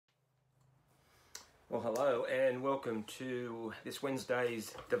Well, hello and welcome to this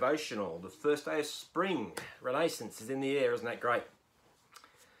Wednesday's Devotional. The first day of spring, Renaissance is in the air, isn't that great?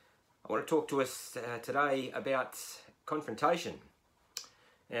 I want to talk to us today about confrontation.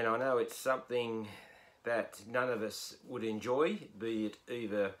 And I know it's something that none of us would enjoy, be it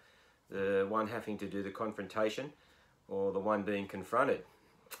either the one having to do the confrontation or the one being confronted.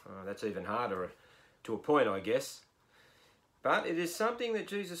 That's even harder to a point, I guess. But it is something that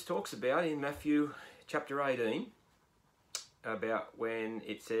Jesus talks about in Matthew chapter 18, about when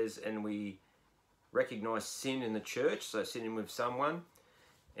it says, and we recognize sin in the church, so sinning with someone,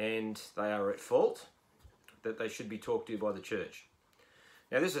 and they are at fault, that they should be talked to by the church.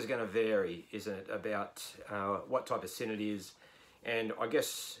 Now this is going to vary, isn't it, about what type of sin it is, and I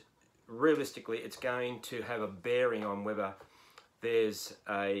guess realistically it's going to have a bearing on whether there's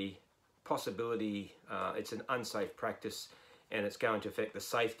a possibility, it's an unsafe practice, and it's going to affect the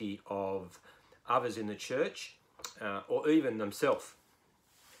safety of others in the church or even themselves.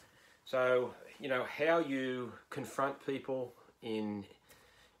 So, you know, how you confront people in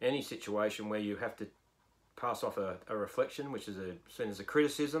any situation where you have to pass off a reflection, which is seen as a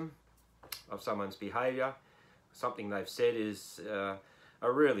criticism of someone's behaviour, something they've said is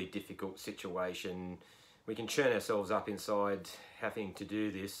a really difficult situation. We can churn ourselves up inside having to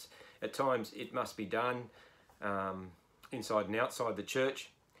do this. At times it must be done inside and outside the church.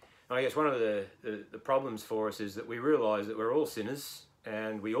 And I guess one of the problems for us is that we realise that we're all sinners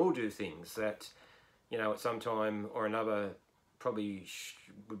and we all do things that, you know, at some time or another probably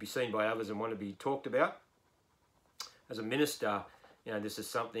would be seen by others and want to be talked about. As a minister, you know, this is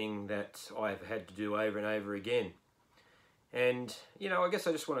something that I've had to do over and over again. And, you know, I guess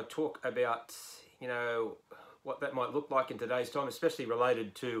I just want to talk about, you know, what that might look like in today's time, especially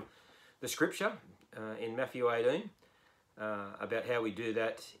related to the scripture in Matthew 18. About how we do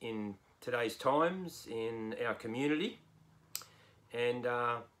that in today's times in our community. And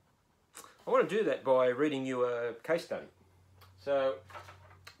I want to do that by reading you a case study. So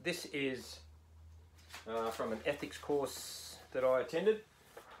this is from an ethics course that I attended,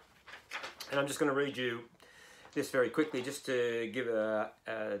 and I'm just going to read you this very quickly just to give a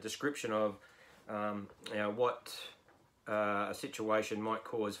description of you know, what a situation might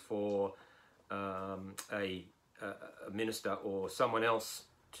cause for a minister or someone else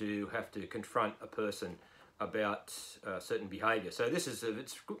to have to confront a person about certain behaviour. So this is,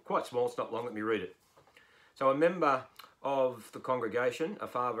 it's quite small, it's not long, let me read it. So a member of the congregation, a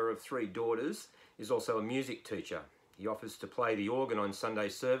father of 3 daughters, is also a music teacher. He offers to play the organ on Sunday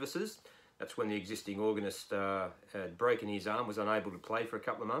services. That's when the existing organist had broken his arm, was unable to play for a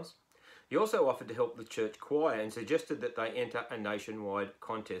couple of months. He also offered to help the church choir and suggested that they enter a nationwide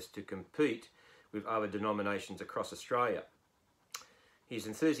contest to compete with other denominations across Australia. He's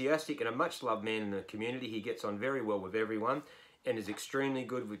enthusiastic and a much-loved man in the community. He gets on very well with everyone and is extremely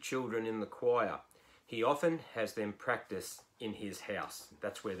good with children in the choir. He often has them practice in his house.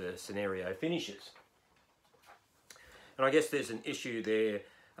 That's where the scenario finishes. And I guess there's an issue there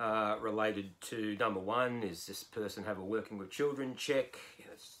related to, number one, is this person have a working with children check?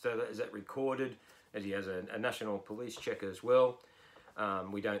 So is that recorded? As he has a national police check as well.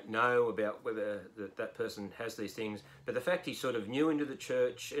 We don't know about whether that person has these things, but the fact he's sort of new into the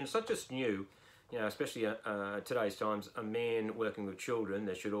church, and it's not just new, you know, especially today's times, a man working with children,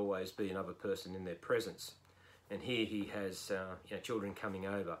 there should always be another person in their presence. And here he has you know, children coming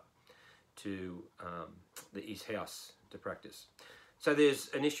over to his house to practice. So there's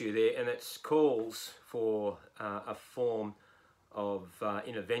an issue there, and it calls for a form of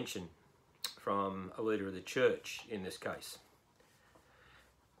intervention from a leader of the church in this case.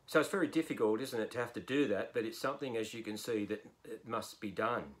 So it's very difficult, isn't it, to have to do that, but it's something, as you can see, that it must be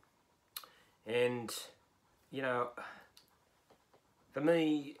done. And, you know, for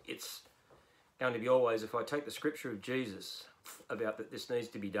me, it's going to be always, if I take the scripture of Jesus about that this needs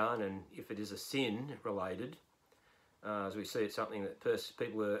to be done, and if it is a sin related, as we see it's something that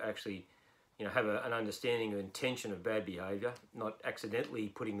people are actually, you know, have an understanding of intention of bad behaviour, not accidentally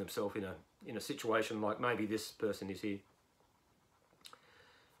putting themselves in a situation like maybe this person is here.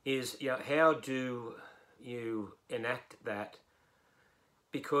 Is, you know, how do you enact that?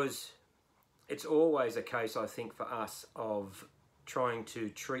 Because it's always a case, I think, for us of trying to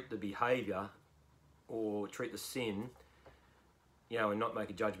treat the behaviour or treat the sin, you know, and not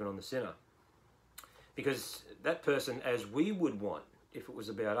make a judgment on the sinner. Because that person, as we would want, if it was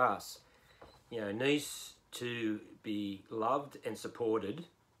about us, you know, needs to be loved and supported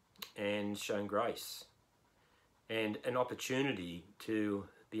and shown grace and an opportunity to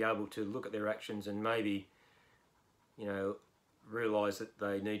be able to look at their actions and maybe, you know, realise that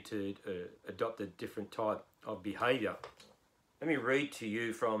they need to adopt a different type of behaviour. Let me read to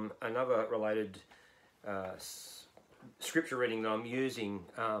you from another related scripture reading that I'm using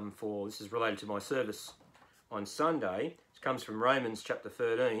for, this is related to my service on Sunday. It comes from Romans chapter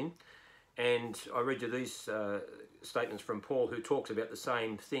 13, and I read you these statements from Paul, who talks about the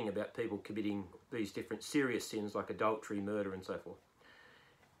same thing about people committing these different serious sins like adultery, murder and so forth.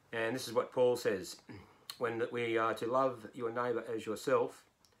 And this is what Paul says: when we are to love your neighbour as yourself,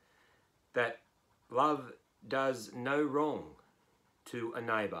 that love does no wrong to a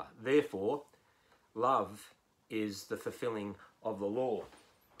neighbour. Therefore, love is the fulfilling of the law.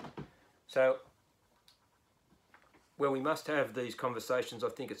 So, when we must have these conversations, I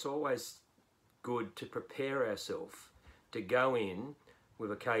think it's always good to prepare ourselves to go in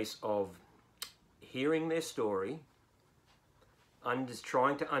with a case of hearing their story,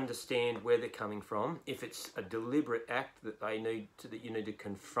 trying to understand where they're coming from. If it's a deliberate act that you need to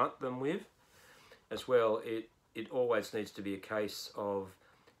confront them with, as well, it always needs to be a case of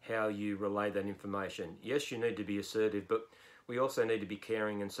how you relay that information. Yes, you need to be assertive, but we also need to be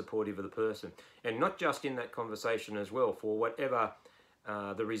caring and supportive of the person, and not just in that conversation as well, for whatever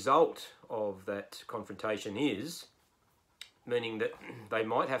the result of that confrontation is, meaning that they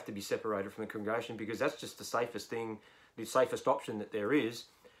might have to be separated from the congregation, because that's just the safest thing, the safest option that there is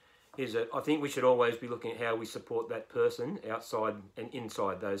that I think we should always be looking at how we support that person outside and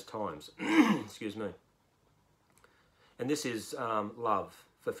inside those times. Excuse me. And this is love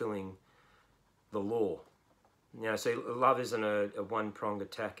fulfilling the law. Now, see, love isn't a one-pronged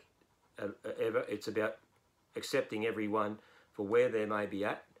attack ever. It's about accepting everyone for where they may be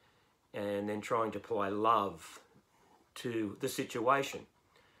at, and then trying to apply love to the situation.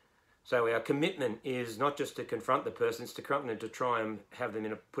 So our commitment is not just to confront the person, it's to confront them, to try and have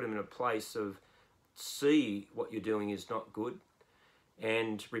them put them in a place of see what you're doing is not good,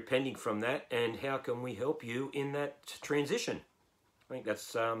 and repenting from that, and how can we help you in that transition. I think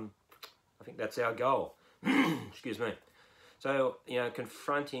that's our goal. Excuse me. So,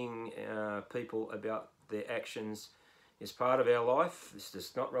 confronting people about their actions is part of our life. This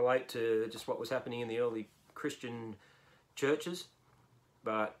does not relate to just what was happening in the early Christian churches,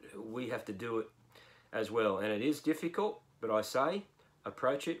 but we have to do it as well. And it is difficult, but I say,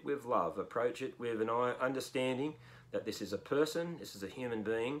 approach it with love. Approach it with an understanding that this is a person, this is a human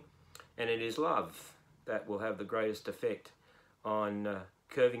being, and it is love that will have the greatest effect on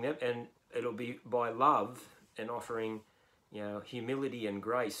curving them. And it'll be by love and offering, humility and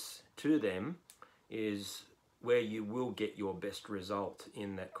grace to them is where you will get your best result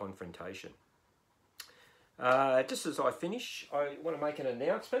in that confrontation. Just as I finish, I want to make an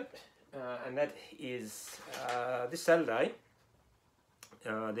announcement, and that is this Saturday,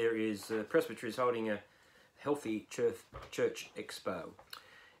 there is Presbytery is holding a Healthy Church Expo,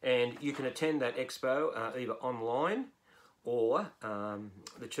 and you can attend that expo either online, or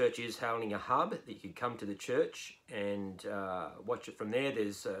the church is holding a hub that you can come to the church and watch it from there.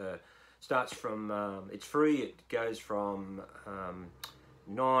 There's starts from it's free. It goes from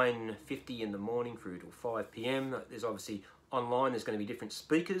 9:50 in the morning through till 5 p.m. There's obviously online. There's going to be different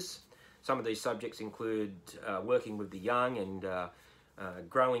speakers. Some of these subjects include working with the young and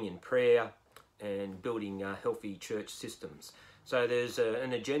growing in prayer and building healthy church systems. So there's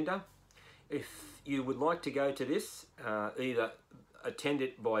an agenda. If you would like to go to this, either attend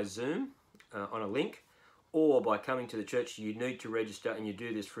it by Zoom on a link, or by coming to the church. You need to register, and you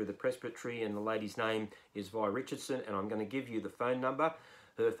do this through the presbytery, and the lady's name is Vi Richardson, and I'm going to give you the phone number.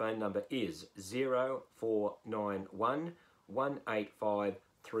 Her phone number is 0491 185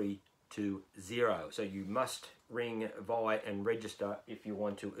 320. So you must ring Vi and register if you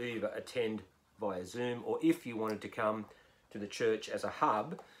want to either attend via Zoom, or if you wanted to come to the church as a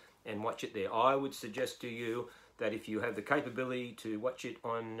hub and watch it there. I would suggest to you that if you have the capability to watch it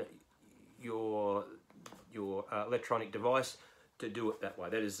on your electronic device, to do it that way.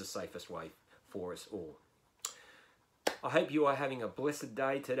 That is the safest way for us all. I hope you are having a blessed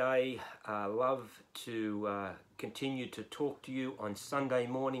day today. I love to continue to talk to you on Sunday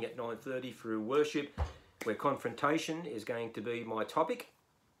morning at 9:30 through worship, where confrontation is going to be my topic.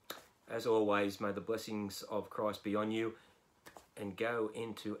 As always, may the blessings of Christ be on you, and go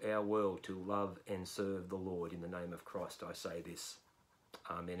into our world to love and serve the Lord. In the name of Christ, I say this.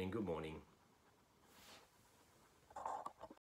 Amen and good morning.